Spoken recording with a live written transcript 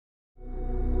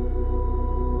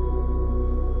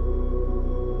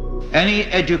Any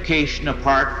education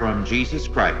apart from Jesus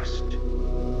Christ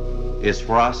is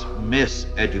for us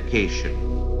miseducation.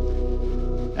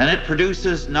 And it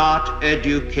produces not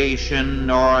education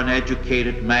nor an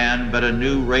educated man, but a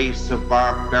new race of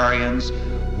barbarians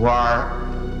who are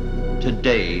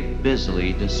today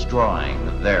busily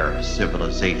destroying their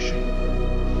civilization.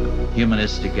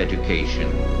 Humanistic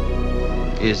education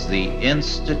is the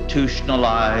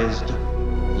institutionalized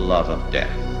love of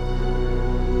death.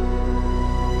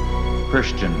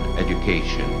 Christian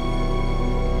education,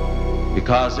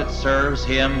 because it serves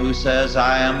him who says,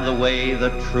 I am the way,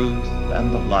 the truth,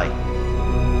 and the life,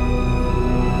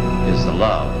 is the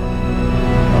love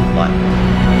of life.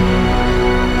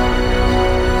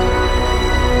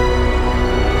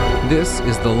 This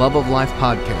is the Love of Life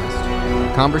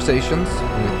podcast, conversations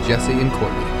with Jesse and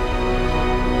Courtney.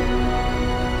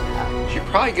 Should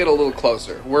probably get a little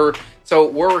closer. We're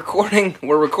recording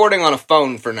on a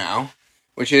phone for now,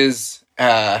 which is,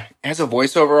 as a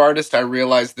voiceover artist, I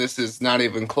realize this is not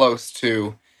even close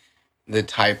to the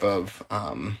type of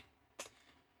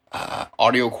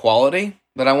audio quality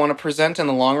that I want to present in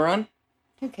the long run.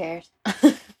 Who cares?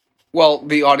 Well,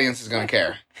 the audience is going to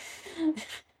care.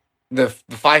 The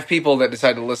 5 people that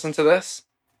decide to listen to this,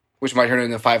 which might turn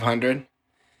into 500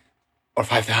 or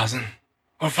 5,000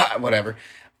 or whatever.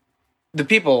 The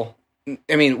people,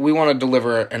 I mean, we want to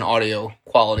deliver an audio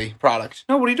quality product.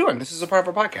 No, what are you doing? This is a part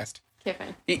of our podcast.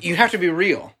 Kiffin. You have to be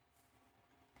real.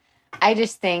 I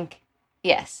just think,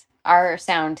 yes, our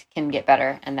sound can get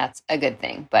better, and that's a good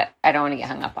thing, but I don't want to get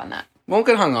hung up on that. Won't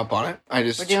get hung up on it.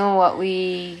 We're doing what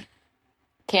we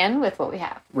can with what we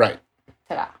have. Right.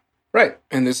 Ta-da. Right.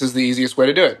 And this is the easiest way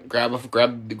to do it. Grab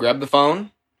the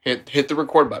phone, hit the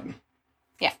record button.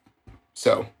 Yeah.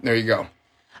 So, there you go.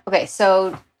 Okay,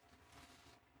 so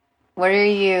what are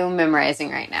you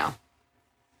memorizing right now?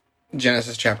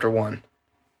 Genesis chapter 1.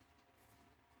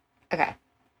 Okay.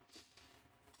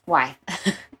 Why?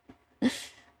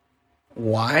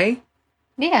 Why?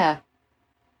 Yeah.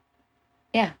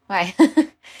 Yeah, why?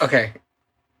 Okay.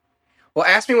 Well,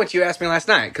 ask me what you asked me last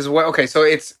night. Because, okay, so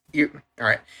it's... you. All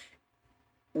right.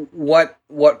 What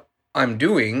I'm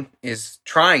doing is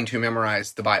trying to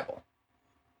memorize the Bible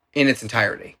in its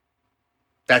entirety.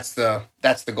 That's the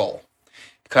goal.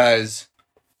 Because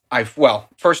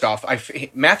first off,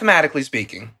 mathematically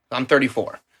speaking, I'm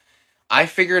 34. I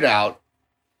figured out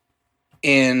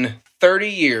in 30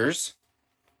 years,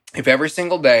 if every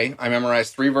single day I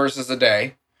memorize 3 verses a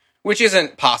day, which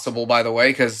isn't possible, by the way,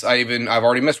 because I've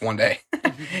already missed one day.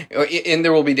 And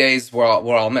there will be days where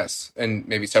I'll miss, and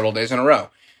maybe several days in a row.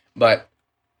 But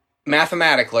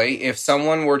mathematically, if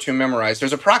someone were to memorize,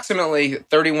 there's approximately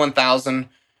 31,000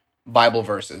 Bible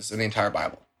verses in the entire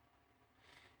Bible.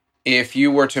 If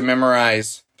you were to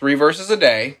memorize 3 verses a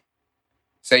day,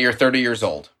 say you're 30 years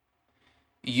old,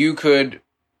 you could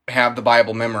have the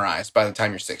Bible memorized by the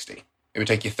time you're 60. It would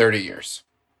take you 30 years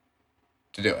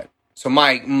to do it. So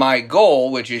my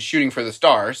goal, which is shooting for the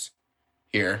stars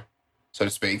here, so to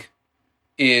speak,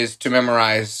 is to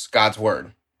memorize God's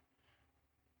Word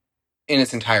in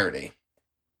its entirety.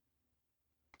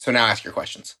 So now ask your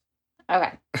questions.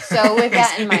 Okay. So with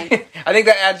that in mind... I think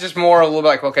that adds just more a little bit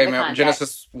like, okay,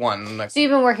 Genesis 1. So you've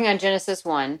been working on Genesis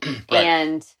 1. Right.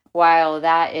 And while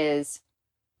that is,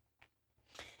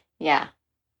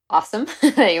 awesome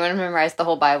that you want to memorize the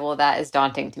whole Bible, that is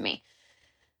daunting to me.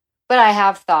 But I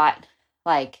have thought,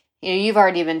 you've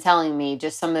already been telling me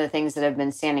just some of the things that have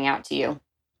been standing out to you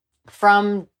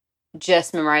from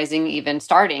just memorizing, even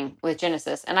starting with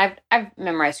Genesis. And I've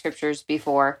memorized scriptures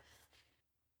before,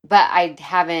 but I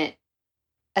haven't,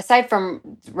 aside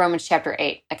from Romans chapter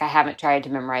 8, I haven't tried to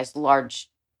memorize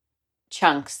large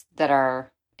chunks that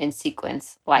are in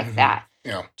sequence like that.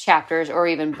 Yeah. Chapters or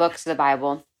even books of the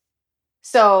Bible.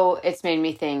 So it's made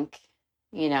me think,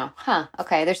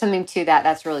 okay, there's something to that.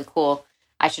 That's really cool.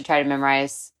 I should try to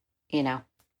memorize, a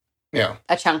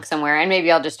chunk somewhere. And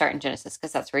maybe I'll just start in Genesis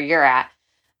because that's where you're at.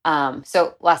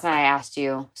 So last night I asked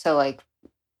you,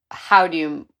 how do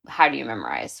you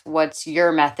memorize? What's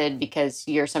your method? Because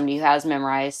you're somebody who has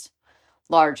memorized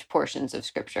large portions of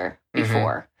scripture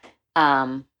before.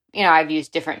 I've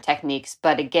used different techniques,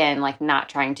 but again, not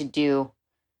trying to do,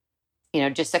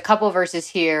 just a couple verses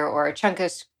here or a chunk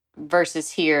of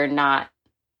verses here, not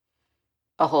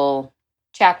a whole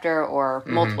chapter or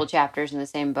multiple chapters in the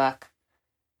same book.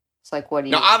 It's what do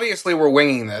you... Now, obviously, we're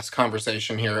winging this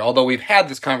conversation here, although we've had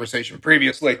this conversation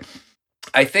previously.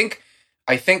 I think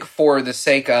for the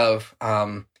sake of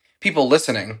people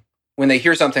listening, when they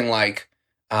hear something like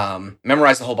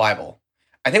memorize the whole Bible,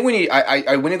 I think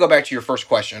I want to go back to your first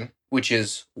question, which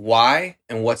is why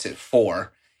and what's it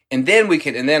for, And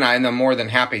then I'm more than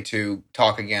happy to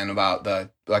talk again about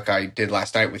like I did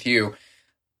last night with you,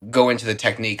 go into the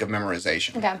technique of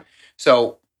memorization. Okay.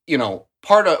 So,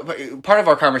 part of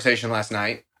our conversation last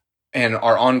night and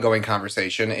our ongoing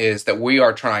conversation is that we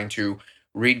are trying to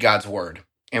read God's word,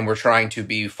 and we're trying to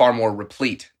be far more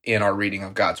replete in our reading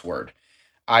of God's word.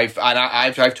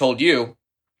 I've told you,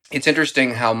 it's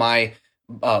interesting how my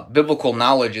biblical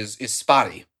knowledge is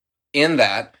spotty, in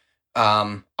that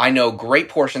I know great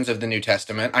portions of the New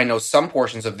Testament. I know some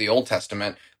portions of the Old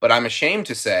Testament, but I'm ashamed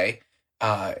to say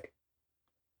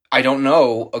I don't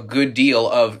know a good deal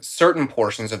of certain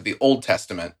portions of the Old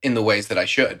Testament in the ways that I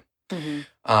should. Mm-hmm.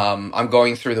 I'm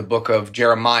going through the book of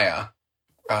Jeremiah,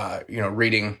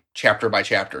 reading chapter by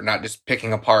chapter, not just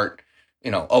picking apart,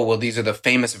 these are the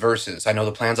famous verses. I know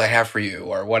the plans I have for you,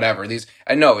 or whatever.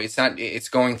 I know it's not, it's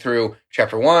going through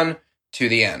chapter 1 to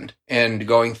the end and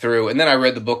going through. And then I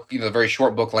read the book, the very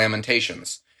short book,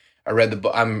 Lamentations. I read the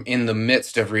book. I'm in the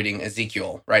midst of reading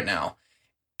Ezekiel right now.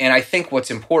 And I think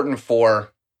what's important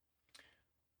for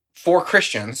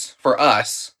Christians, for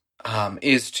us,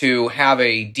 is to have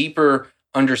a deeper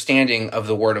understanding of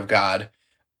the Word of God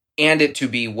and it to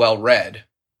be well read.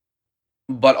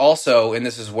 But also, and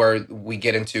this is where we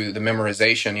get into the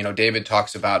memorization, David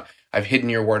talks about, I've hidden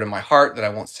your word in my heart that I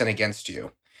won't sin against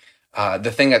you.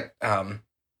 The thing that, I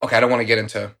don't want to get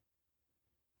into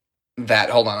that.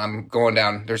 Hold on, I'm going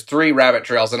down. There's 3 rabbit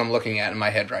trails that I'm looking at in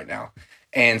my head right now.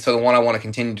 And so the one I want to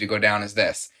continue to go down is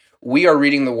this. We are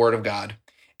reading the Word of God,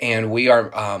 and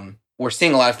we're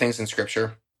seeing a lot of things in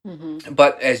Scripture. Mm-hmm.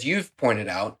 But as you've pointed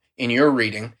out in your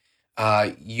reading,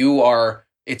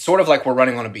 it's sort of like we're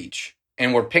running on a beach,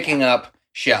 and we're picking up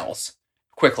shells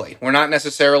quickly. We're not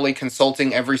necessarily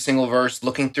consulting every single verse,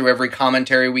 looking through every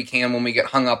commentary we can when we get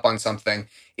hung up on something.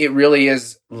 It really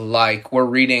is like you're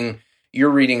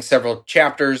reading several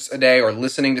chapters a day or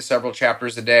listening to several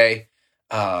chapters a day,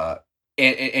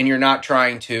 and you're not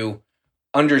trying to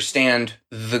understand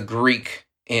the Greek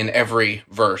in every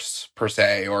verse per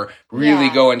se, or really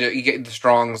go into, you get the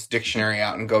Strong's dictionary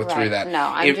out and go through that. No,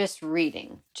 I'm just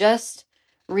reading.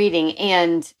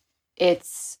 And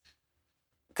it's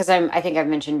because I think I've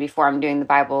mentioned before, I'm doing the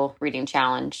Bible reading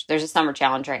challenge. There's a summer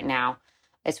challenge right now.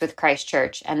 It's with Christ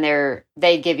Church, and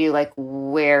they give you like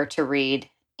where to read.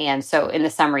 And so in the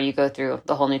summer you go through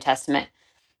the whole New Testament.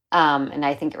 And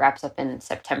I think it wraps up in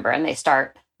September, and they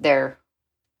start their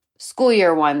school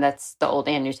year one. That's the Old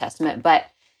and New Testament, but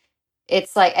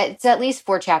it's at least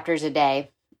 4 chapters a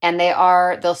day. And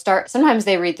they'll start, sometimes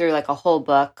they read through like a whole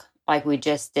book, like we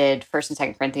just did 1st and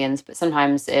 2nd Corinthians, but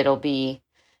sometimes it'll be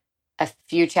a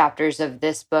few chapters of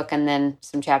this book and then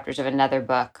some chapters of another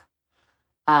book.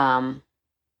 But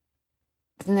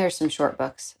then there's some short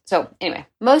books. So anyway,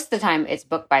 most of the time it's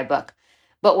book by book.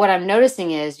 But what I'm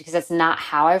noticing is, because that's not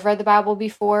how I've read the Bible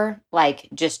before, like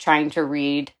just trying to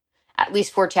read at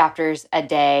least 4 chapters a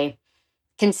day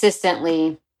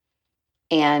consistently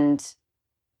and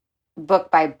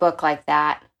book by book like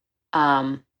that,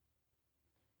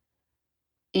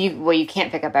 you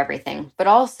can't pick up everything. But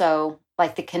also,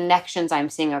 like the connections I'm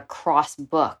seeing across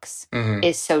books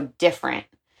is so different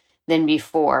than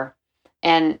before.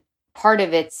 And part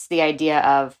of it's the idea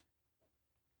of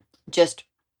just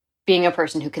being a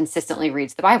person who consistently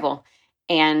reads the Bible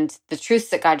and the truths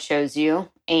that God shows you.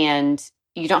 And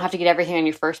you don't have to get everything on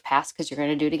your first pass, because you're going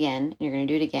to do it again, and you're going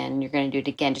to do it again, and you're going to do it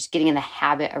again. Just getting in the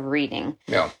habit of reading.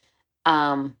 Yeah.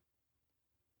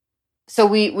 So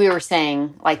we were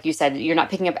saying, like you said, you're not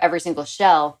picking up every single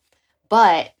shell,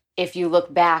 but if you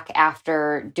look back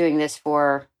after doing this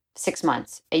for 6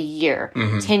 months, a year,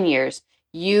 10 years,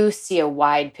 you see a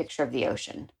wide picture of the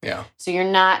ocean. Yeah. So you're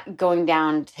not going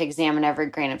down to examine every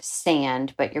grain of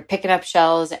sand, but you're picking up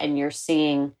shells and you're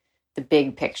seeing the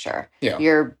big picture. Yeah.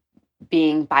 You're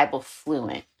being Bible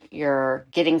fluent. You're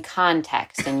getting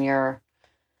context, and you're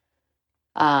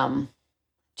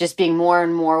just being more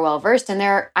and more well-versed. And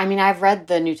I've read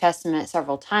the New Testament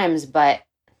several times, but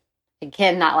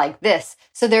again, not like this.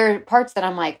 So there are parts that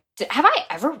I'm like, have I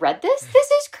ever read this?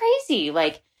 This is crazy.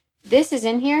 Like, this is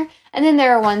in here. And then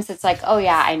there are ones that's like, oh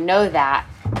yeah, I know that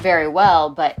very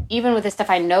well. But even with the stuff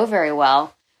I know very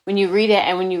well, when you read it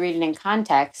and when you read it in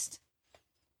context,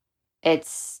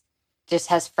 it's just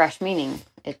has fresh meaning.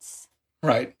 It's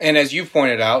right. And as you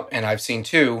pointed out, and I've seen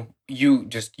too,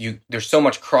 there's so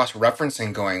much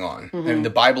cross-referencing going on. Mm-hmm. And the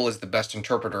Bible is the best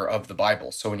interpreter of the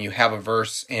Bible. So when you have a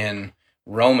verse in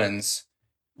Romans,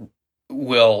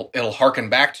 it'll harken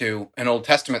back to an Old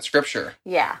Testament scripture.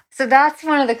 Yeah. So that's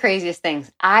one of the craziest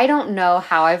things. I don't know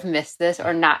how I've missed this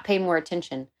or not paid more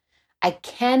attention. I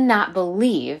cannot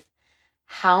believe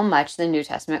how much the New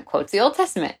Testament quotes the Old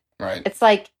Testament. Right. It's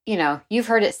like, you've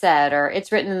heard it said, or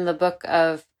it's written in the book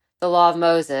of the law of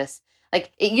Moses.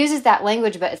 Like, it uses that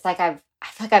language, but it's like I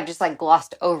feel like I've just like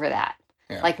glossed over that.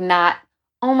 Yeah. Like, not,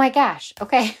 oh my gosh,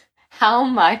 okay, how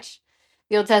much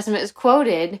the Old Testament is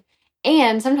quoted.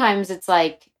 And sometimes it's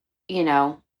like,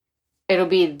 it'll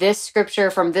be this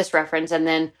scripture from this reference, and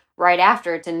then right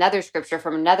after it's another scripture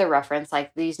from another reference.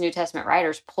 Like, these New Testament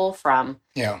writers pull from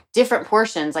different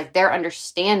portions, like their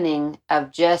understanding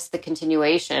of just the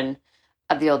continuation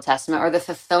of the Old Testament or the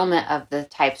fulfillment of the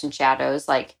types and shadows,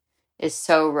 like, is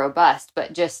so robust.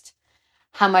 But just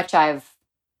how much I've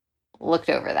looked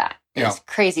over that is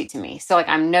crazy to me. So, like,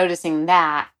 I'm noticing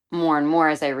that more and more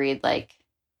as I read, like,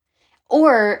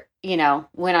 or,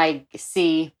 when I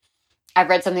see I've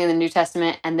read something in the New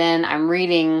Testament and then I'm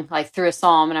reading like through a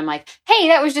psalm and I'm like, hey,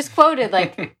 that was just quoted.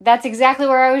 Like, that's exactly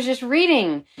where I was just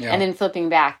reading. Yeah. And then flipping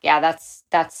back. Yeah, that's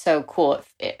so cool.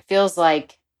 It feels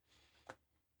like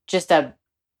just a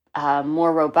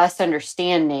more robust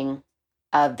understanding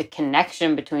of the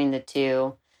connection between the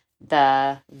two,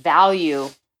 the value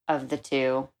of the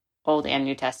two, Old and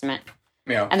New Testament,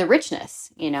 and the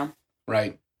richness,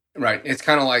 Right. It's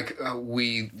kind of like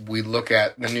we look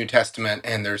at the New Testament,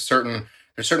 and there's certain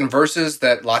verses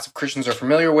that lots of Christians are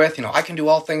familiar with. I can do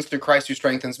all things through Christ who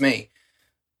strengthens me.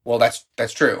 Well,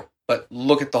 that's true, but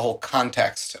look at the whole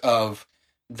context of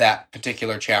that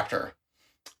particular chapter,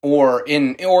 or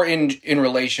in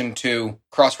relation to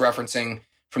cross-referencing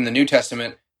from the New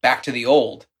Testament back to the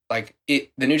Old. Like, the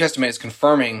New Testament is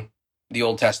confirming the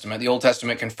Old Testament. The Old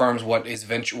Testament confirms what is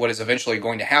eventually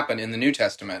going to happen in the New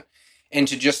Testament. And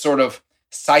to just sort of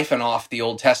siphon off the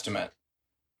Old Testament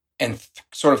and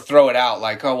sort of throw it out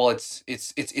like, oh, well,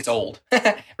 it's old,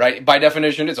 right? By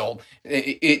definition, it's old.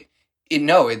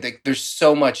 There's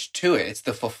so much to it. It's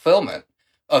the fulfillment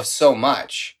of so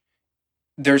much.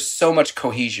 There's so much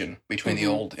cohesion between the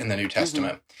Old and the New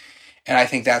Testament. And I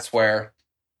think that's where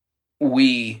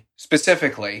we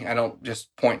specifically, I don't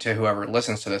just point to whoever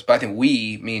listens to this, but I think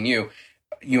me and you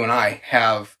and I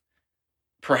have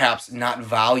perhaps not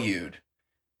valued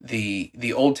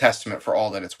the Old Testament for all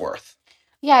that it's worth.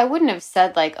 Yeah, I wouldn't have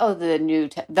said like, oh,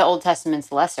 the Old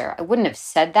Testament's lesser. I wouldn't have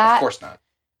said that. Of course not.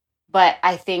 But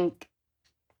I think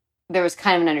there was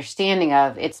kind of an understanding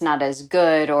of it's not as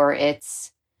good, or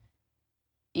it's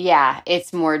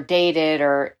more dated,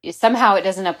 or somehow it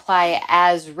doesn't apply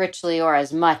as richly or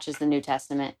as much as the New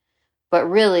Testament. But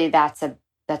really, that's a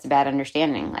bad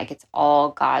understanding. Like, it's all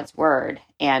God's word.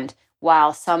 And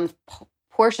while some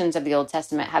portions of the Old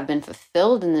Testament have been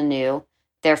fulfilled in the New,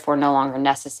 therefore no longer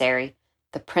necessary,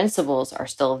 the principles are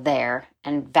still there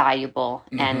and valuable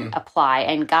and apply.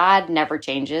 And God never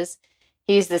changes.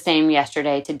 He's the same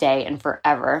yesterday, today, and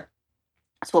forever.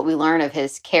 It's what we learn of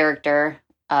his character,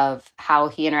 of how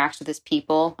he interacts with his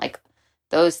people. Like,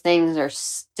 those things are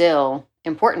still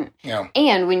important. Yeah.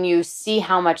 And when you see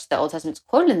how much the Old Testament's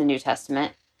quoted in the New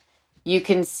Testament, you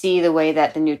can see the way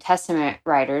that the New Testament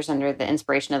writers, under the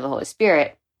inspiration of the Holy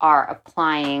Spirit, are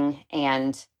applying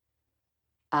and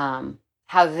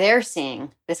how they're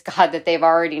seeing this God that they've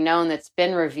already known, that's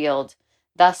been revealed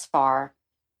thus far,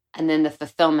 and then the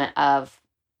fulfillment of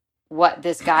what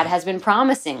this God has been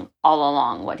promising all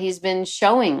along, what he's been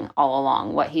showing all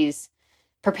along, what he's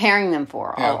preparing them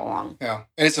for all along. Yeah,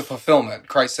 and it's a fulfillment.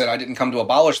 Christ said, I didn't come to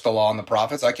abolish the law and the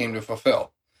prophets, I came to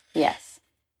fulfill. Yes.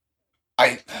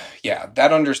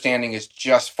 That understanding is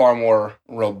just far more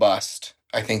robust,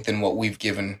 I think, than what we've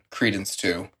given credence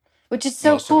to. Which is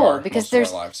so cool, because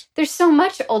there's so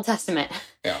much Old Testament.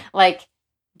 Yeah. Like,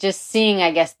 just seeing,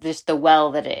 I guess, just the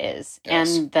well that it is.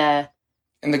 Yes. And the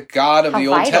God of the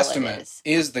Old Testament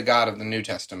is the God of the New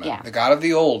Testament. Yeah. The God of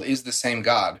the Old is the same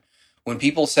God. When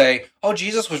people say, oh,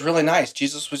 Jesus was really nice,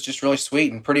 Jesus was just really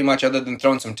sweet, and pretty much, other than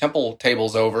throwing some temple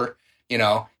tables over, he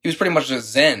was pretty much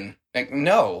just Zen. Like,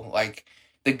 no, like,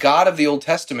 the God of the Old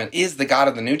Testament is the God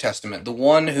of the New Testament. The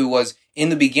one who was in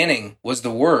the beginning was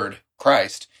the Word,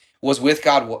 Christ, was with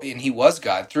God, and he was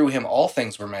God. Through him, all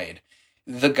things were made.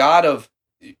 The God of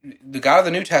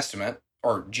the New Testament,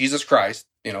 or Jesus Christ,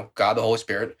 God, the Holy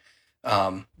Spirit,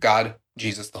 God,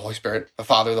 Jesus, the Holy Spirit, the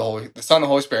Father, the Son, the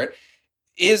Holy Spirit,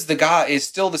 is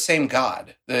still the same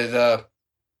God. The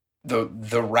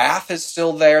wrath is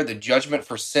still there. The judgment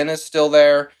for sin is still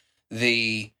there.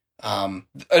 And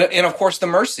of course, the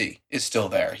mercy is still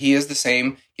there. He is the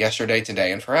same yesterday,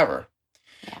 today, and forever.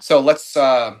 Yeah. So let's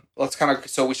kind of.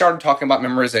 So we started talking about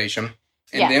memorization,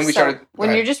 and then we started.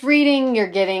 When you're just reading,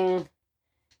 you're doing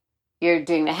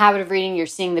the habit of reading. You're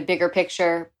seeing the bigger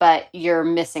picture, but you're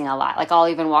missing a lot. Like, I'll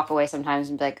even walk away sometimes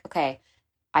and be like, okay,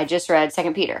 I just read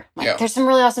 2 Peter. There's some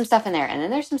really awesome stuff in there, and then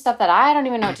there's some stuff that I don't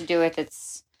even know what to do with.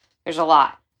 There's a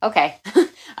lot. okay.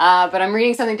 But I'm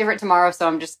reading something different tomorrow, so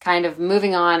I'm just kind of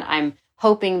moving on. I'm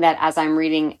hoping that as I'm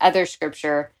reading other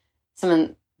scripture,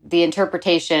 the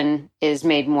interpretation is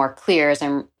made more clear as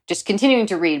I'm just continuing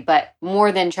to read, but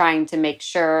more than trying to make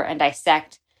sure and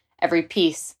dissect every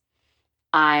piece,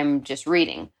 I'm just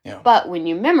reading. Yeah. But when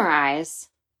you memorize,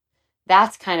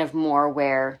 that's kind of more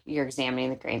where you're examining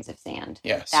the grains of sand.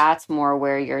 Yes. That's more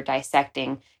where you're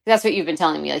dissecting. That's what you've been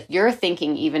telling me. Like, you're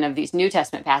thinking even of these New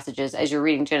Testament passages as you're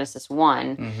reading Genesis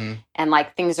 1, Mm-hmm. and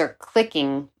like things are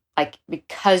clicking, like,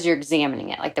 because you're examining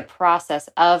it. Like, the process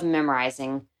of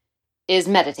memorizing is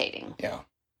meditating. Yeah.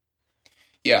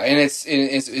 Yeah, and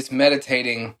it's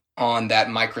meditating on that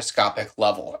microscopic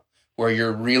level where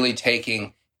you're really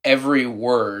taking every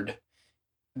word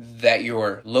that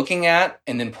you're looking at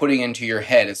and then putting into your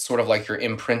head. It's sort of like you're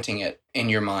imprinting it in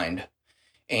your mind.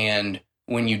 And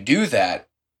when you do that,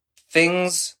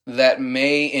 things that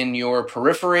may in your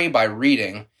periphery by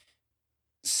reading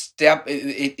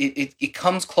it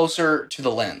comes closer to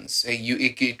the lens.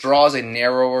 It draws a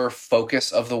narrower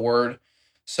focus of the word.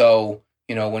 So,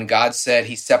 when God said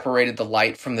he separated the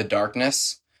light from the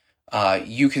darkness,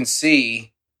 you can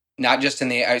see not just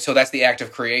so that's the act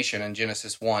of creation in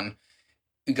Genesis 1.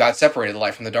 God separated the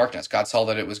light from the darkness. God saw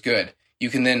that it was good. You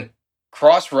can then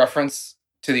cross-reference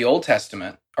to the Old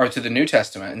Testament or to the New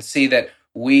Testament and see that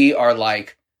we are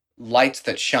like lights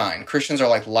that shine. Christians are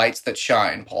like lights that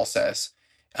shine, Paul says,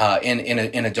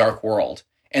 in a dark world.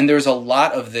 And there's a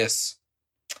lot of this.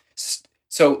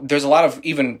 So there's a lot of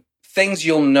even things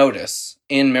you'll notice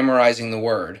in memorizing the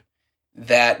word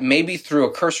that maybe through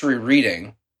a cursory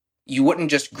reading you wouldn't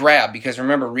just grab, because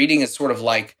remember, reading is sort of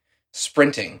like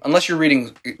sprinting, unless you're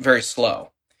reading very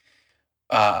slow.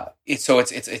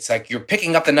 It's like you're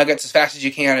picking up the nuggets as fast as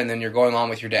you can, and then you're going on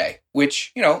with your day.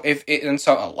 Which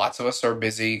lots of us are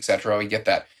busy, etc. We get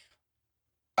that,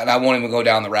 and I won't even go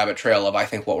down the rabbit trail of I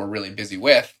think what we're really busy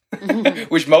with,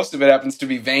 which most of it happens to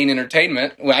be vain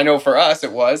entertainment. Well, I know for us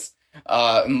it was.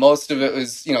 Most of it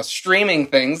was streaming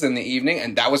things in the evening,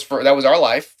 and that was our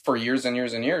life for years and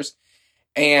years and years.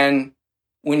 And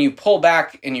when you pull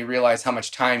back and you realize how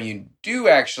much time you do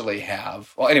actually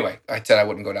have... Well, anyway, I said I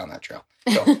wouldn't go down that trail.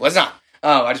 So let's not.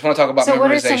 I just want to talk about memorization. So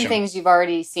what are some things you've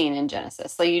already seen in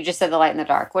Genesis? Like you just said the light and the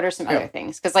dark. What are some other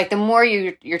things? Because like the more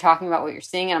you're talking about what you're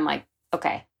seeing, and I'm like,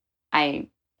 okay, I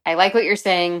like what you're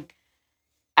saying.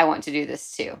 I want to do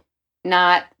this too.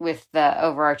 Not with the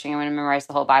overarching, I'm going to memorize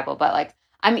the whole Bible, but like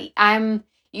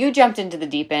you jumped into the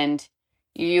deep end.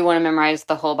 You want to memorize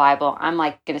the whole Bible. I'm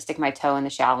like going to stick my toe in the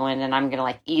shallow end, and I'm going to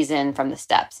like ease in from the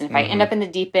steps. And if I end up in the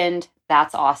deep end,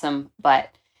 that's awesome.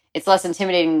 But it's less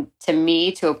intimidating to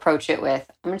me to approach it with,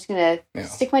 I'm just going to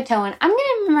stick my toe in. I'm going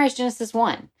to memorize Genesis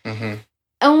 1. Mm-hmm.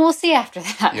 And we'll see after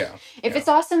that. Yeah. If it's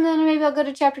awesome, then maybe I'll go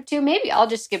to chapter 2. Maybe I'll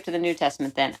just skip to the New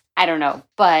Testament then. I don't know.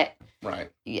 But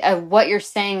right. What you're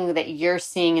saying that you're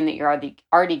seeing and that you're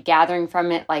already gathering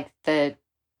from it, like the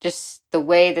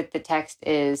way that the text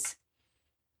is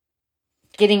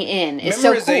getting in is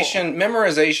so cool.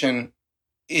 Memorization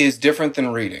is different than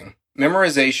reading.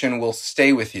 Memorization will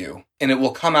stay with you, and it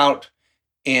will come out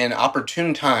in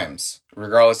opportune times,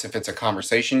 regardless if it's a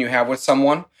conversation you have with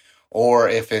someone or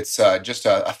if it's just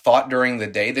a thought during the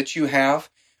day that you have.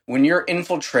 When you're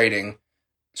infiltrating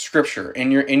Scripture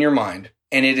in your mind,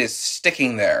 and it is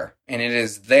sticking there, and it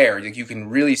is there, you can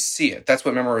really see it. That's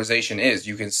what memorization is.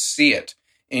 You can see it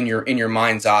in your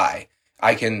mind's eye.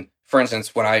 For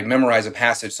instance, when I memorize a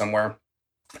passage somewhere,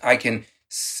 I can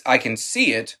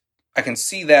see it. I can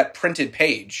see that printed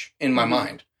page in my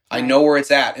mind. Right. I know where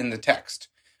it's at in the text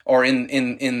or in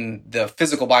the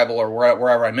physical Bible or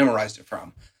wherever I memorized it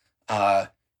from.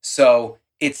 So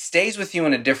it stays with you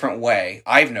in a different way.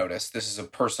 I've noticed, this is a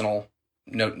personal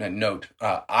note.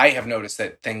 I have noticed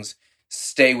that things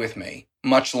stay with me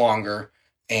much longer,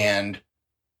 and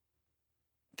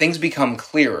things become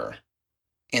clearer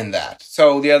in that.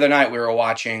 So the other night we were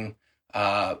watching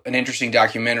an interesting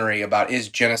documentary about is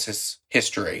Genesis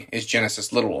history, is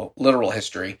Genesis literal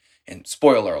history, and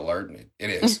spoiler alert, it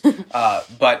is.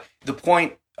 But the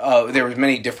point, there was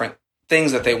many different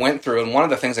things that they went through, and one of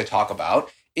the things they talk about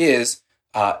is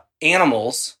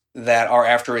animals that are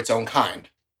after its own kind.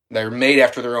 They're made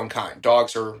after their own kind.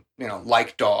 Dogs are,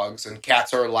 like dogs, and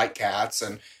cats are like cats,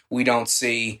 and we don't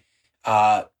see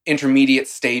intermediate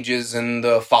stages in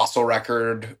the fossil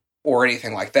record or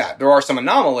anything like that. There are some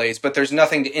anomalies, but there's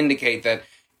nothing to indicate that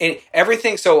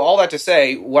everything. So all that to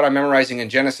say, what I'm memorizing in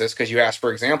Genesis, because you asked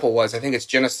for example, was I think it's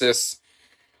Genesis.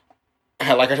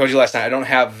 Like I told you last night, I don't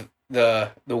have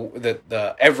the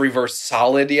every verse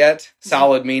solid yet.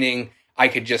 Solid meaning I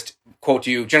could just quote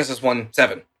you Genesis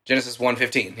 1:7, Genesis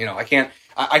 1:15. I can't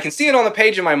I can see it on the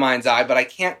page in my mind's eye, but I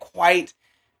can't quite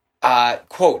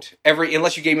quote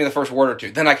unless you gave me the first word or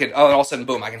two. Then I could, all of a sudden,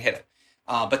 boom, I can hit it.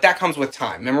 But that comes with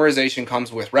time. Memorization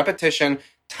comes with repetition,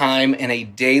 time, and a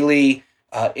daily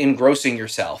engrossing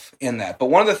yourself in that. But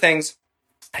one of the things,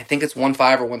 I think it's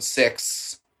 1:5 or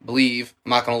 1:6, believe,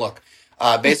 I'm not going to look.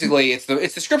 Basically, it's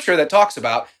the scripture that talks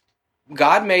about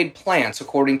God made plants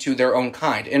according to their own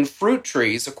kind, and fruit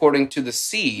trees according to the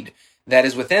seed that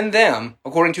is within them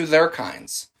according to their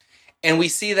kinds. And we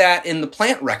see that in the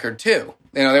plant record too.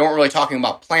 They weren't really talking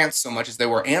about plants so much as they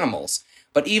were animals.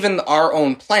 But even our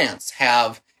own plants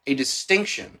have a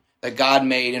distinction that God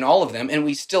made in all of them, and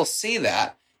we still see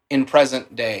that in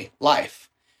present day life.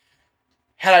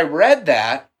 Had I read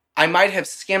that, I might have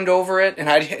skimmed over it, and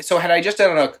had I just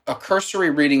done a cursory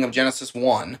reading of Genesis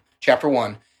 1, chapter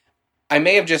 1, I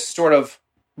may have just sort of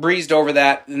breezed over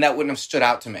that, and that wouldn't have stood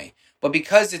out to me. But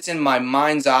because it's in my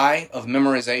mind's eye of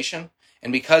memorization,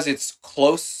 and because it's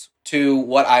close to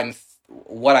what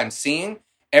I'm seeing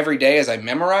every day as I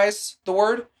memorize the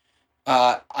word,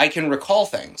 I can recall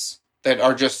things that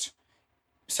are just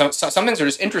some things are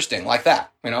just interesting like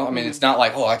that. It's not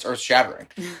like, oh, that's earth shattering.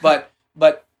 But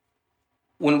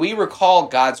when we recall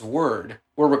God's word,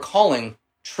 we're recalling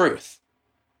truth.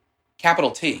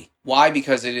 Capital T. Why?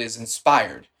 Because it is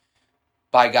inspired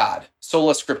by God.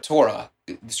 Sola scriptura,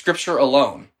 the scripture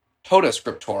alone. Tota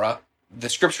scriptura, the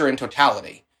scripture in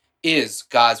totality, is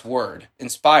God's word,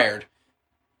 inspired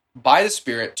by the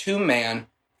Spirit to man,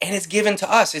 and is given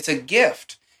to us. It's a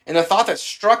gift. And the thought that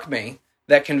struck me,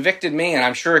 that convicted me, and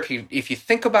I'm sure if you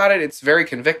think about it, it's very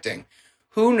convicting.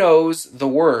 Who knows the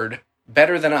word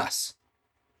better than us?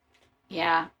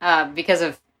 Yeah, because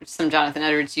of some Jonathan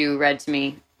Edwards you read to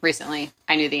me recently,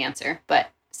 I knew the answer, but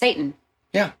Satan.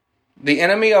 Yeah. The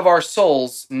enemy of our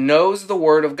souls knows the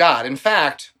word of God. In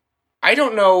fact, I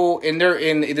don't know,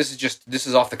 this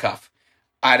is off the cuff.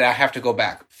 I'd have to go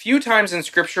back. Few times in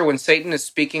Scripture when Satan is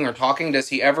speaking or talking does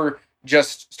he ever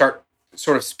just start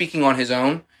sort of speaking on his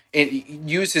own, and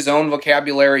use his own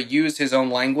vocabulary, use his own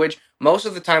language. Most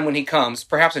of the time when he comes,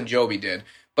 perhaps in Job he did,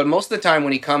 but most of the time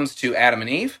when he comes to Adam and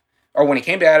Eve, or when he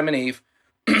came to Adam and Eve,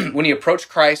 when he approached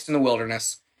Christ in the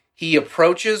wilderness, he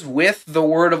approaches with the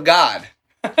Word of God.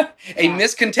 A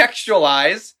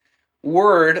miscontextualized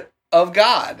Word of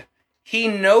God. He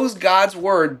knows God's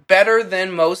word better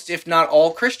than most, if not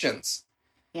all, Christians.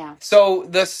 Yeah. So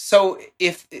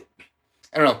if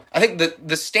I don't know, I think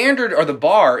the standard or the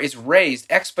bar is raised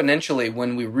exponentially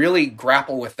when we really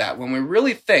grapple with that. When we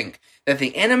really think that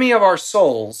the enemy of our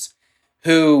souls,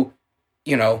 who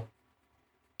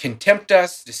can tempt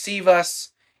us, deceive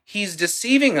us, he's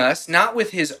deceiving us not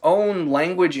with his own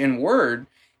language and word.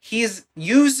 He's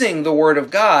using the word of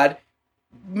God,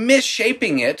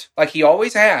 misshaping it like he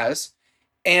always has,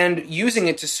 and using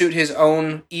it to suit his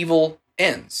own evil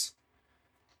ends.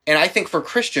 And I think for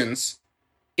Christians,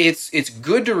 it's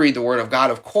good to read the Word of God,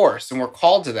 of course, and we're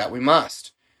called to that. We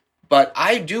must. But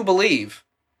I do believe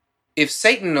if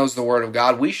Satan knows the Word of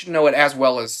God, we should know it as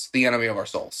well as the enemy of our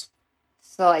souls.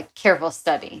 So, careful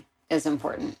study is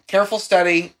important. Careful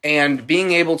study and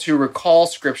being able to recall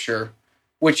Scripture.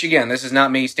 Which again, this is not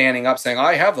me standing up saying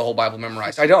I have the whole Bible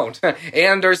memorized. I don't,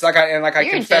 and there's I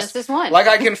confessed, like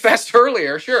I confessed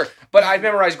earlier, sure. But I've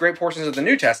memorized great portions of the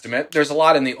New Testament. There's a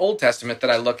lot in the Old Testament that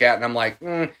I look at, and I'm like,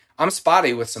 I'm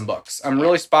spotty with some books. I'm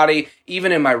really spotty,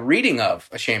 even in my reading of,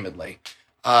 ashamedly.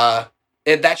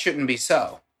 That shouldn't be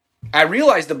so. I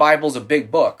realize the Bible's a big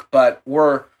book, but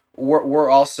we're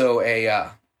also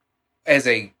as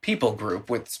a people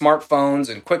group with smartphones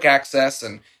and quick access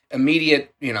and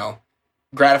immediate,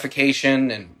 gratification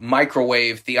and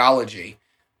microwave theology,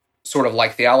 sort of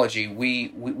like theology,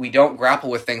 we don't grapple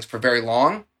with things for very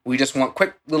long. We just want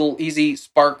quick little easy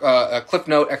cliff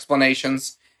note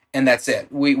explanations, and that's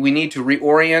it. We need to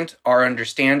reorient our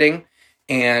understanding,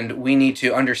 and we need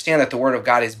to understand that the Word of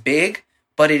God is big,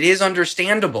 but it is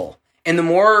understandable. And the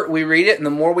more we read it and the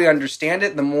more we understand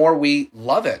it, the more we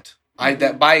love it.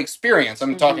 That by experience,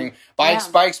 I'm talking by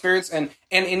experience and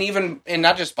even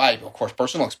not just by, of course,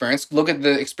 personal experience. Look at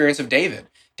the experience of David.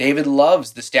 David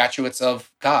loves the statutes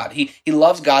of God. He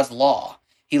loves God's law.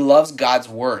 He loves God's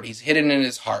word. He's hidden in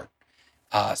his heart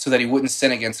so that he wouldn't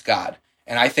sin against God.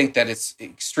 And I think that it's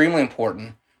extremely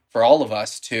important for all of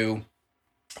us to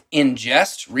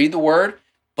ingest, read the word,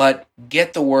 but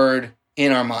get the word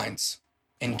in our minds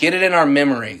and get it in our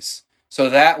memories. So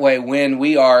that way, when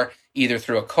we are either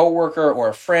through a coworker or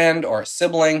a friend or a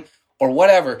sibling or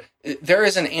whatever, there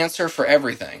is an answer for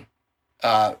everything.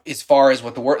 As far as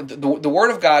what the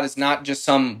Word of God is not just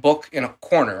some book in a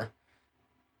corner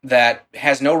that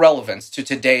has no relevance to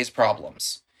today's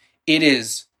problems. It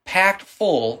is packed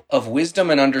full of wisdom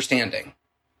and understanding.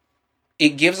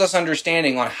 It gives us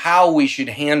understanding on how we should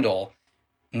handle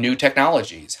new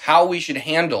technologies, how we should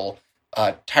handle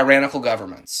tyrannical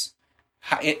governments,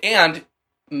 and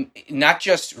not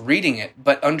just reading it,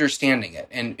 but understanding it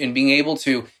and being able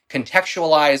to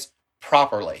contextualize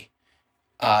properly.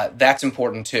 That's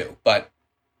important too. But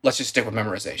let's just stick with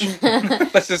memorization.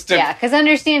 Let's just stick. Yeah, because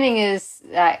understanding is,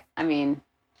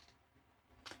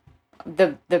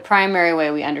 the primary way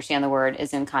we understand the word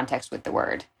is in context with the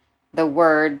word. The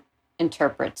word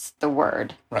interprets the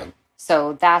word. Right.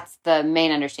 So that's the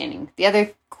main understanding. The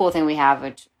other cool thing we have,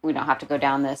 which we don't have to go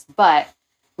down this, but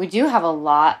we do have a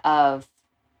lot of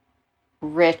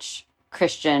rich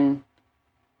Christian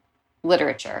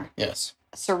literature. Yes.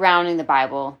 Surrounding the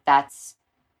Bible. That's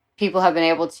people have been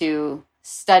able to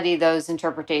study those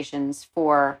interpretations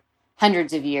for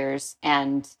hundreds of years,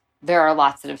 and there are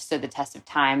lots that have stood the test of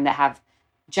time that have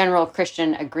general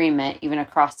Christian agreement, even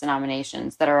across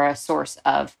denominations, that are a source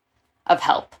of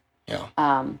help. Yeah.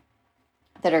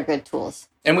 That are good tools.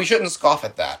 And we shouldn't scoff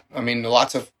at that. I mean,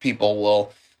 lots of people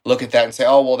will look at that and say,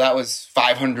 oh, well, that was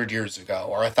 500 years ago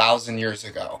or 1,000 years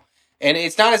ago. And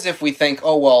it's not as if we think,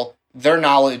 oh, well, their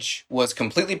knowledge was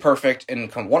completely perfect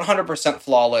and 100%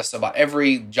 flawless about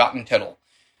every jot and tittle.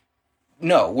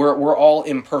 No, we're all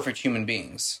imperfect human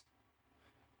beings.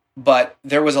 But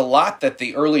there was a lot that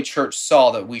the early church saw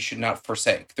that we should not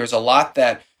forsake. There's a lot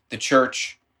that the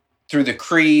church, through the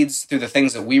creeds, through the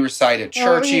things that we recite at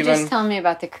church, you even. Just tell me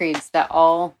about the creeds that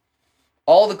all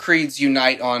the creeds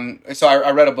unite on. So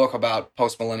I read a book about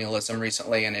postmillennialism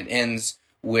recently, and it ends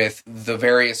with the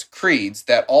various creeds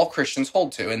that all Christians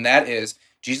hold to, and that is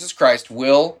Jesus Christ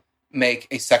will make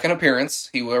a second appearance.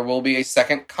 There will be a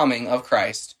second coming of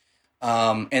Christ,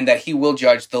 and that he will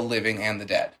judge the living and the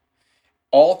dead.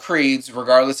 All creeds,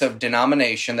 regardless of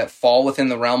denomination, that fall within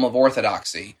the realm of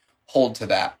orthodoxy, hold to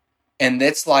that. And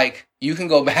it's like, you can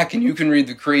go back and you can read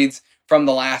the creeds from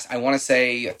the last, I want to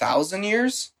say, 1,000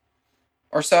 years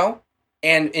or so.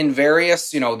 And in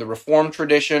various, the Reformed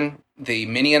tradition, the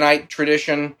Mennonite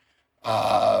tradition,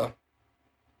 what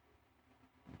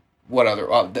other?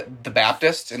 The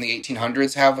Baptists in the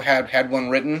 1800s have had one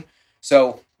written.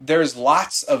 So there's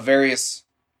lots of various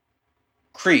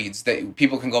creeds that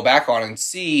people can go back on and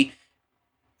see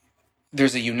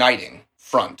there's a uniting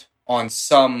front on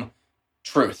some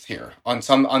truth here, on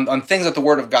things that the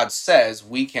Word of God says.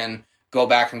 We can go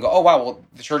back and go, oh wow, well,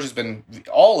 the church has been,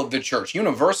 all of the church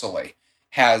universally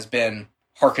has been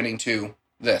hearkening to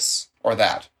this or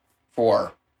that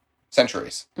for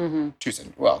centuries. Mm-hmm.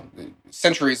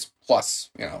 Centuries plus,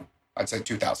 I'd say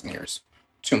 2,000 years,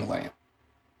 2 millennia.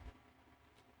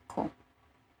 Cool.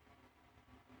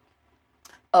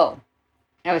 Oh,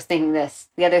 I was thinking this.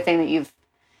 The other thing that you've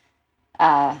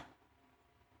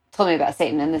told me about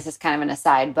Satan, and this is kind of an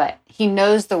aside, but he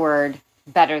knows the word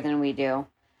better than we do.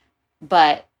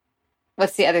 But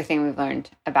what's the other thing we've learned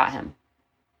about him?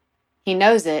 He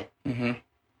knows it, mm-hmm.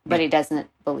 but he doesn't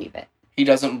believe it. He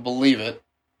doesn't believe it.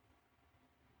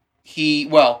 He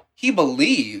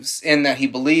believes in that. He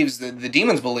believes that the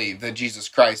demons believe that Jesus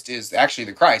Christ is actually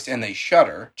the Christ, and they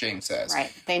shudder, James says.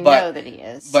 Right. They know that he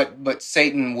is. But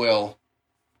Satan will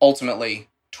ultimately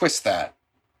twist that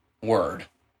word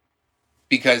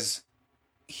because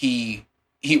he's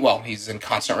in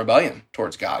constant rebellion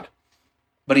towards God.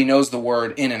 But he knows the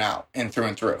word in and out and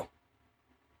through.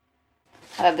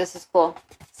 This is cool.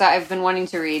 So I've been wanting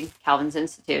to read Calvin's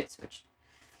Institutes, which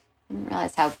I didn't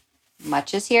realize how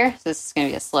much is here. So this is going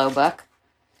to be a slow book.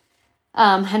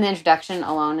 And the introduction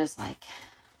alone is like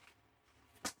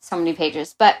so many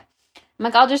pages. But I'm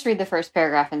like, I'll just read the first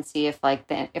paragraph and see if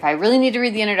if I really need to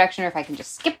read the introduction or if I can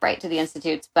just skip right to the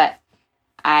Institutes. But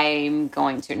I'm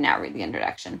going to now read the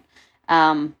introduction.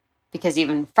 Because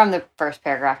even from the first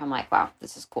paragraph, I'm like, wow,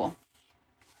 this is cool.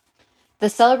 The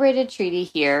celebrated treaty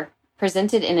here,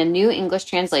 presented in a New English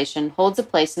translation, holds a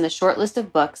place in the short list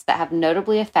of books that have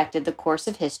notably affected the course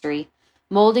of history,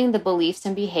 molding the beliefs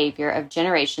and behavior of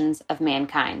generations of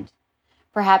mankind.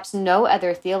 Perhaps no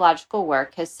other theological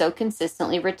work has so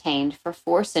consistently retained for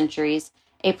 4 centuries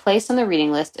a place on the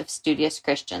reading list of studious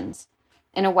Christians.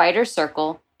 In a wider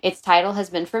circle, its title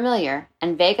has been familiar,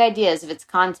 and vague ideas of its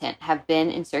content have been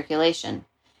in circulation.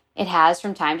 It has,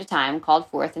 from time to time, called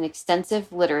forth an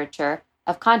extensive literature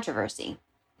of controversy.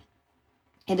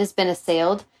 It has been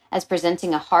assailed as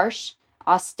presenting a harsh,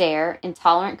 austere,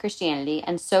 intolerant Christianity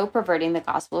and so perverting the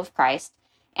gospel of Christ,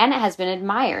 and it has been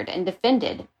admired and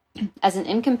defended as an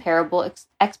incomparable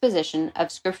exposition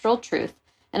of scriptural truth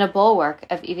and a bulwark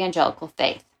of evangelical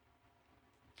faith.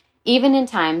 Even in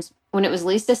times when it was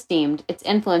least esteemed, its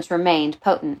influence remained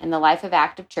potent in the life of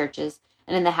active churches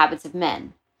and in the habits of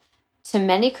men. To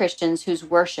many Christians whose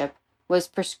worship was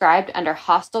prescribed under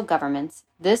hostile governments,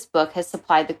 this book has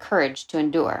supplied the courage to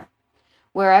endure.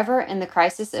 Wherever in the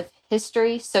crisis of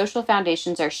history social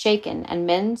foundations are shaken and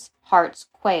men's hearts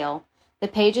quail, the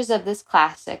pages of this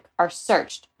classic are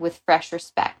searched with fresh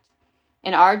respect.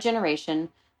 In our generation,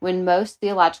 when most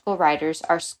theological writers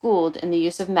are schooled in the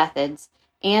use of methods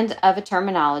and of a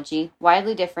terminology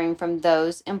widely differing from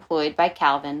those employed by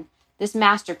Calvin, this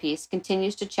masterpiece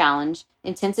continues to challenge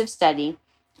intensive study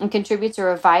and contributes a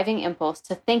reviving impulse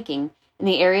to thinking in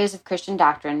the areas of Christian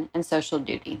doctrine and social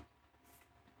duty.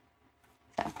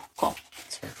 So, cool.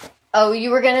 Oh,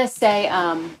 you were going to say,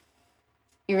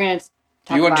 you were going to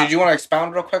talk about... Did you want to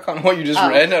expound real quick on what you just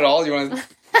read at all? You want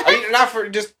to... not for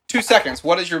just 2 seconds.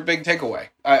 What is your big takeaway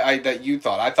that you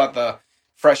thought? I thought the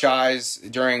fresh eyes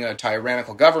during a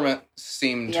tyrannical government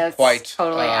seemed quite...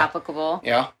 totally applicable.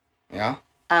 Yeah.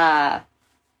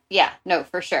 Yeah, no,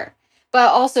 for sure. But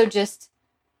also just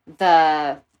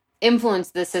the influence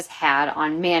this has had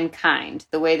on mankind,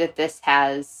 the way that this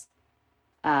has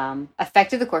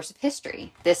affected the course of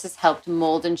history. This has helped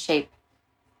mold and shape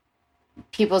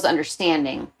people's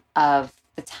understanding of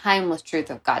the timeless truth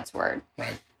of God's word.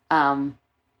 Right.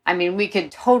 I mean, we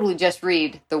could totally just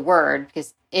read the word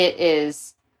because it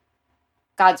is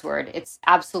God's word. It's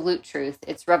absolute truth.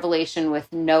 It's revelation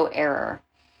with no error.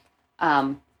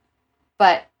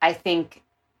 But I think,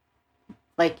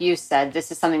 like you said,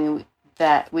 this is something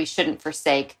that we shouldn't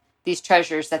forsake. These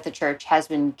treasures that the church has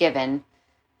been given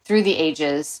through the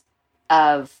ages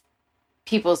of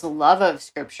people's love of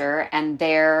Scripture and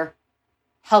their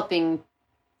helping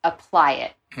apply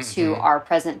it to our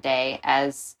present day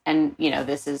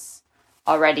this is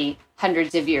already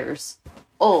hundreds of years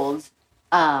old.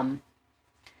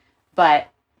 But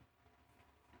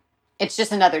it's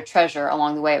just another treasure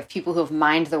along the way of people who have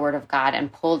mined the Word of God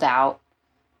and pulled out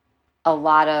a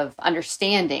lot of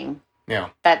understanding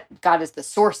that God is the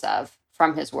source of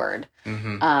from His Word.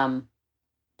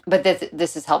 But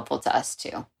this is helpful to us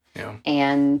too. Yeah.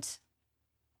 And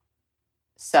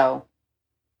so...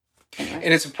 Anyway.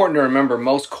 And it's important to remember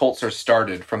most cults are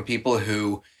started from people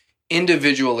who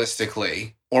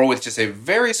individualistically, or with just a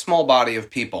very small body of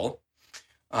people,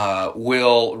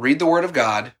 will read the Word of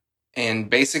God and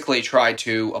basically try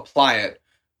to apply it,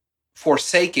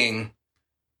 forsaking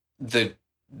the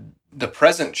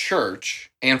present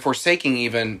church and forsaking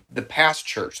even the past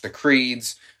church, the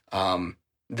creeds,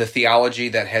 the theology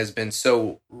that has been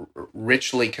so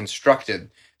richly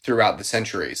constructed throughout the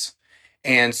centuries.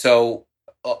 And so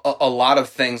a lot of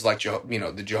things like,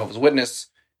 the Jehovah's Witness,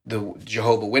 the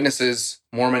Jehovah Witnesses,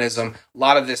 Mormonism, a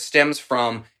lot of this stems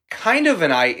from kind of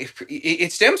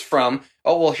it stems from,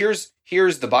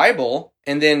 here's the Bible,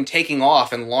 and then taking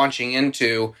off and launching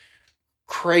into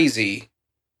crazy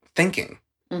thinking.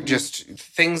 Just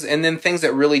things, and then things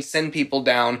that really send people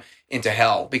down into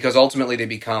hell, because ultimately they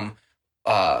become,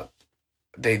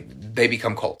 they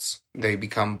become cults. They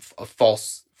become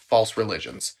false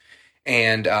religions.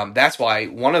 And that's why,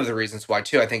 one of the reasons why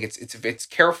too, I think it's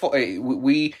careful.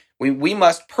 We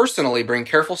must personally bring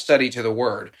careful study to the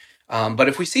Word. But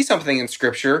if we see something in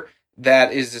Scripture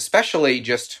that is especially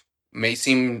just may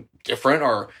seem different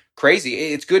or crazy,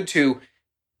 it's good to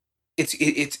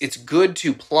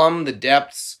plumb the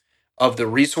depths of the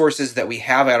resources that we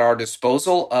have at our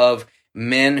disposal of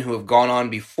men who have gone on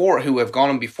before us,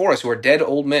 who are dead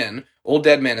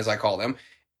men as I call them.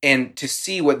 And to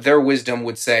see what their wisdom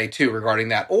would say, too, regarding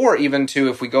that. Or even to,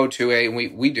 if we go to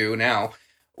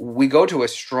we go to a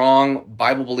strong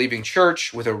Bible-believing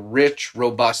church with a rich,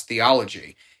 robust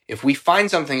theology. If we find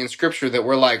something in Scripture that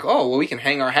we're like, we can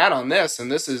hang our hat on this,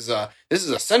 and this is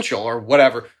essential, or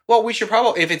whatever, well, we should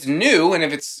probably, if it's new,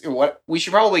 and we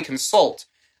should probably consult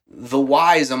the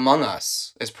wise among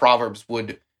us, as Proverbs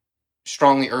would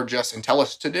strongly urge us and tell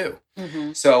us to do.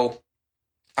 So,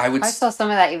 I saw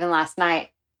some of that even last night.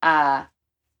 For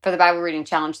the Bible Reading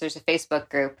Challenge, there's a Facebook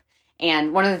group.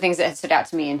 And one of the things that had stood out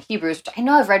to me in Hebrews, which I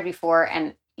know I've read before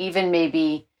and even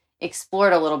maybe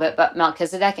explored a little bit, but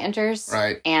Melchizedek enters.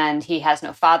 Right. And he has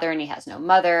no father and he has no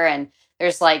mother. And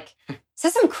there's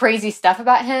says some crazy stuff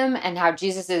about him and how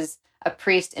Jesus is a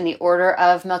priest in the order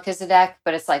of Melchizedek.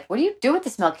 But it's what do you do with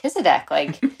this Melchizedek?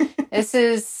 This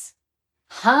is,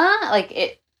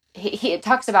 it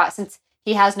talks about, since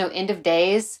he has no end of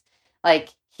days,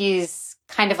 he's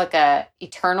kind of like a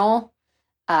eternal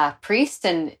priest.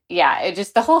 And it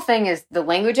just, the whole thing is, the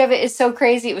language of it is so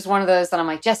crazy. It was one of those that I'm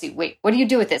like, Jesse, wait, what do you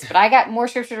do with this? But I got more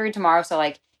Scripture to read tomorrow.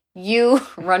 So you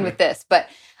run with this. But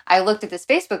I looked at this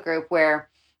Facebook group where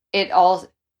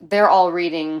they're all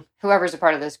reading, whoever's a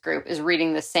part of this group is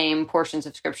reading the same portions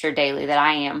of Scripture daily that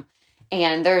I am.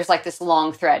 And there's like this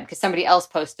long thread because somebody else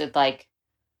posted like,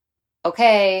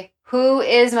 okay, who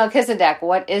is Melchizedek?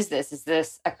 What is this? Is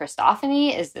this a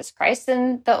Christophany? Is this Christ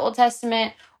in the Old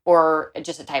Testament? Or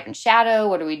just a type and shadow?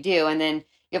 What do we do? And then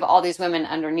you have all these women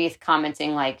underneath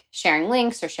commenting, like sharing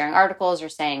links or sharing articles or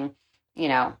saying, you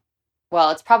know,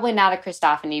 well, it's probably not a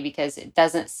Christophany because it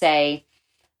doesn't say,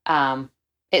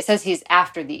 it says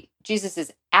Jesus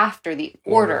is after the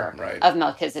order right. of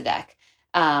Melchizedek.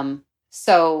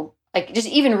 So like just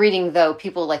even reading though,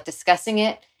 people like discussing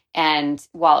it. And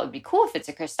while it would be cool if it's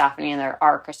a Christophany, and there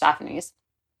are Christophanies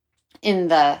in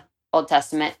the Old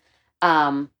Testament,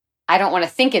 I don't want to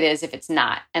think it is if it's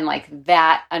not. And like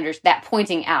that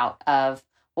pointing out of,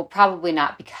 well, probably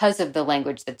not because of the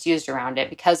language that's used around it,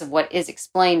 because of what is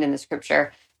explained in the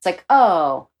scripture. It's like,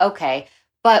 oh, okay.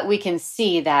 But we can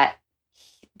see that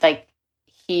like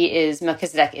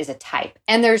Melchizedek is a type.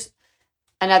 And there's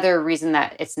another reason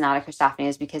that it's not a Christophany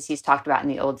is because he's talked about in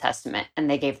the Old Testament, and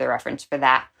they gave the reference for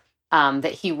that,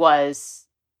 that he was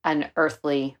an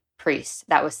earthly priest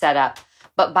that was set up.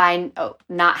 But by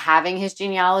not having his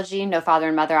genealogy, no father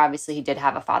and mother, obviously he did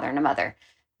have a father and a mother.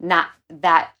 Not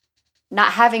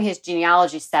having his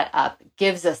genealogy set up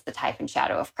gives us the type and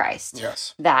shadow of Christ.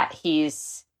 Yes. That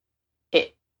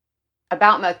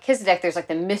about Melchizedek, there's like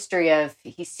the mystery of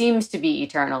he seems to be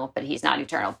eternal, but he's not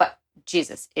eternal. But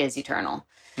Jesus is eternal.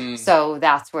 So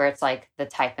that's where it's like the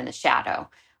type and the shadow,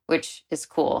 which is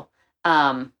cool.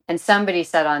 And somebody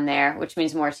said on there, which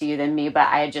means more to you than me, but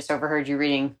I had just overheard you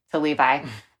reading to Levi,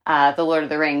 The Lord of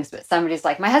the Rings. But somebody's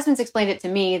like, my husband's explained it to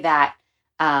me that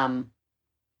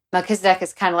Melchizedek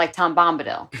is kind of like Tom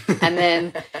Bombadil. And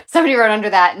then somebody wrote under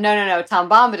that, no, Tom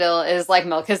Bombadil is like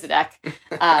Melchizedek.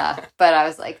 But I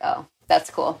was like, oh, that's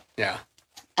cool. Yeah.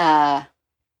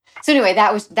 So anyway,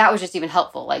 that was just even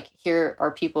helpful. Like here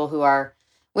are people who are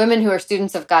women who are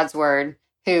students of God's word,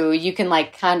 who you can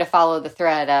like kind of follow the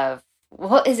thread of,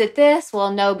 well, is it this?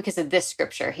 Well, no, because of this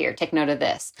scripture here. Take note of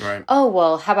this. Right. Oh,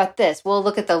 well, how about this? Well,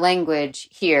 look at the language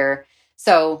here.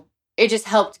 So it just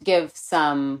helped give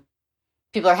some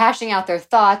people are hashing out their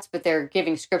thoughts, but they're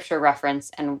giving scripture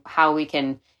reference and how we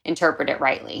can interpret it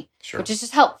rightly, which is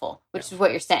just helpful, which is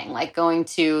what you're saying, like going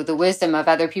to the wisdom of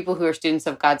other people who are students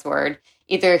of God's word,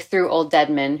 either through old dead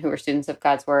men who are students of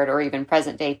God's word or even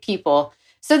present day people,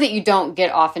 so that you don't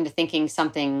get off into thinking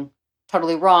something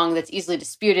totally wrong that's easily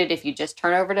disputed if you just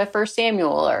turn over to 1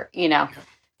 Samuel or,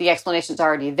 the explanation's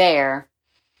already there.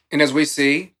 And as we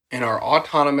see in our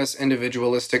autonomous,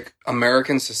 individualistic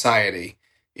American society,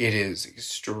 it is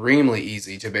extremely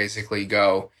easy to basically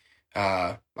go,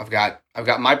 I've got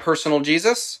my personal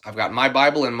Jesus, I've got my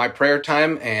Bible and my prayer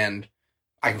time, and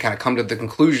I can kind of come to the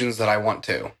conclusions that I want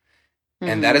to. Mm-hmm.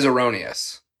 And that is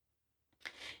erroneous.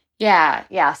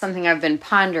 Yeah. Something I've been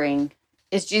pondering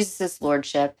is Jesus'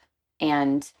 lordship.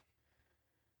 And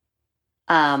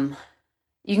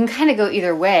you can kind of go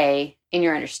either way in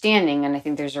your understanding. And I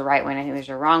think there's a right way and I think there's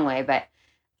a wrong way. But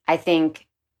I think,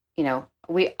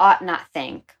 we ought not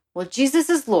think, well, Jesus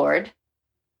is Lord.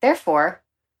 Therefore,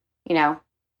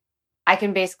 I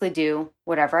can basically do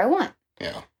whatever I want.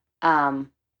 Yeah.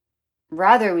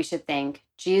 Rather, we should think,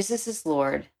 Jesus is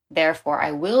Lord. Therefore,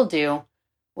 I will do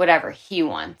whatever he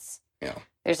wants. Yeah.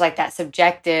 There's like that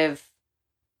subjective,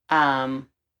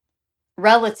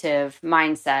 relative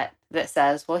mindset that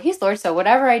says, well, he's Lord, so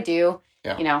whatever I do,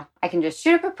 I can just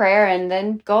shoot up a prayer and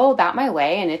then go about my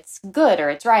way and it's good or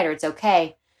it's right or it's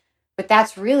okay. But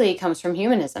that's really comes from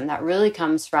humanism. That really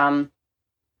comes from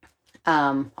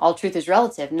all truth is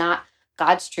relative, not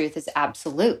God's truth is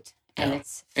absolute. And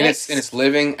it's fixed. And it's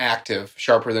living, active,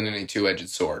 sharper than any two-edged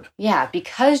sword. Yeah,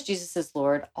 because Jesus is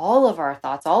Lord, all of our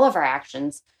thoughts, all of our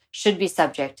actions should be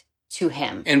subject to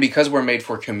him. And because we're made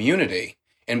for community,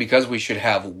 and because we should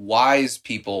have wise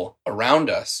people around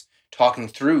us talking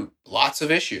through lots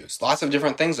of issues, lots of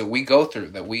different things that we go through,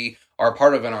 that we are a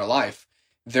part of in our life,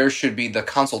 there should be the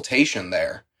consultation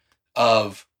there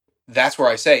of, that's where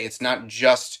I say it's not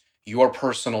just your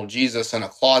personal Jesus in a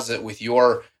closet with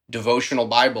your devotional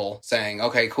Bible saying,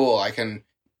 okay, cool, I can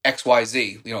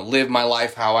XYZ, live my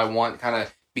life how I want, kind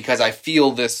of because I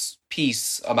feel this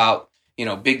peace about,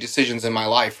 big decisions in my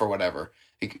life or whatever.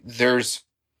 There's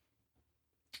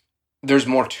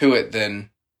more to it than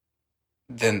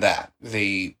that.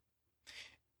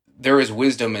 There is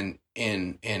wisdom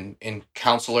in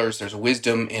counselors. There's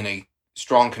wisdom in a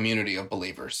strong community of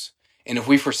believers. And if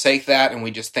we forsake that and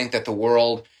we just think that the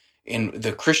world, in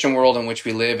the Christian world in which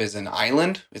we live, is an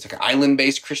island, it's like an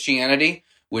island-based Christianity,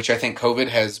 which I think COVID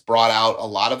has brought out a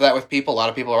lot of that with people. A lot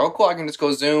of people are, oh, cool, I can just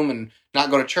go Zoom and not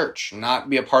go to church, not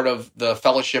be a part of the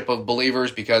fellowship of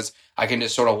believers because I can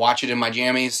just sort of watch it in my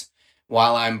jammies.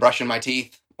 while I'm brushing my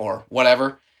teeth or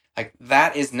whatever. Like,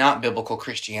 that is not biblical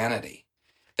Christianity.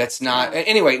 That's not...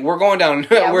 Anyway, we're going down...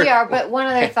 Yeah, we are, but one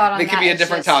other thought on that it could be a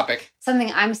different topic.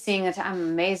 Something I'm seeing that I'm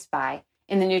amazed by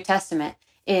in the New Testament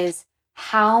is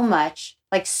how much,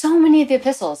 like, so many of the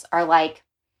epistles are like,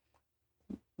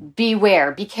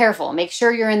 beware, be careful, make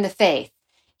sure you're in the faith.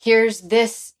 Here's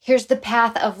the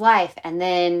path of life, and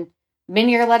then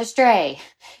many are led astray.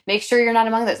 Make sure you're not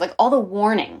among those. Like, all the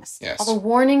warnings. Yes. All the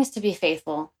warnings to be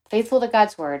faithful to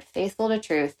God's word, faithful to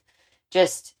truth.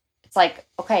 Just, it's like,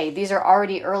 okay, these are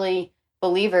already early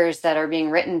believers that are being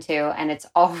written to, and it's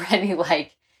already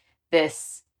like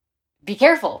this, be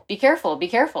careful, be careful, be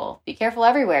careful, be careful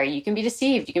everywhere. You can be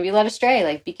deceived. You can be led astray.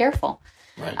 Like, be careful.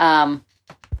 Right.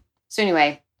 So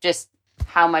anyway, just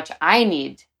how much I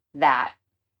need that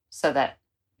so that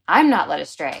I'm not led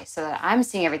astray, so that I'm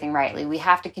seeing everything rightly. We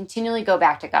have to continually go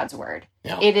back to God's word.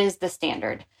 Yeah. It is the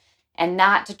standard, and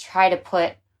not to try to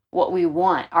put what we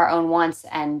want, our own wants,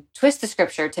 and twist the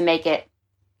scripture to make it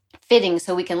fitting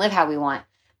so we can live how we want,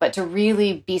 but to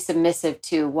really be submissive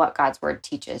to what God's word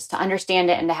teaches, to understand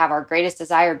it, and to have our greatest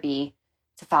desire be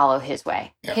to follow his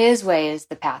way. Yeah. His way is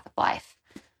the path of life.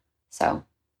 So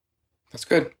that's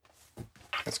good.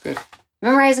 That's good.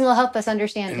 Memorizing will help us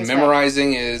understand and his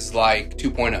memorizing way. Is like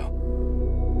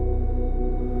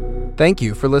 2.0. Thank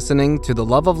you for listening to the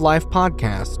Love of Life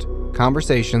podcast,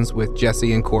 Conversations with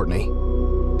Jesse and Courtney.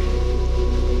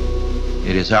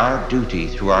 It is our duty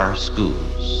through our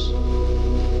schools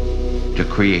to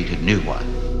create a new one,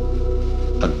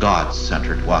 a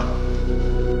God-centered one.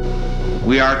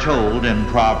 We are told in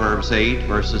Proverbs 8,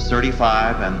 verses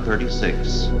 35 and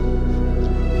 36,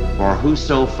 "For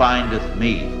whoso findeth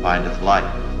me findeth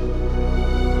life,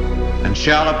 and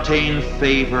shall obtain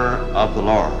favor of the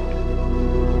Lord.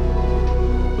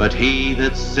 But he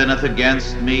that sinneth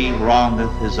against me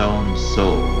wrongeth his own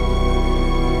soul.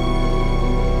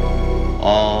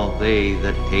 All they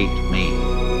that hate me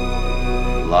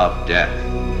love death.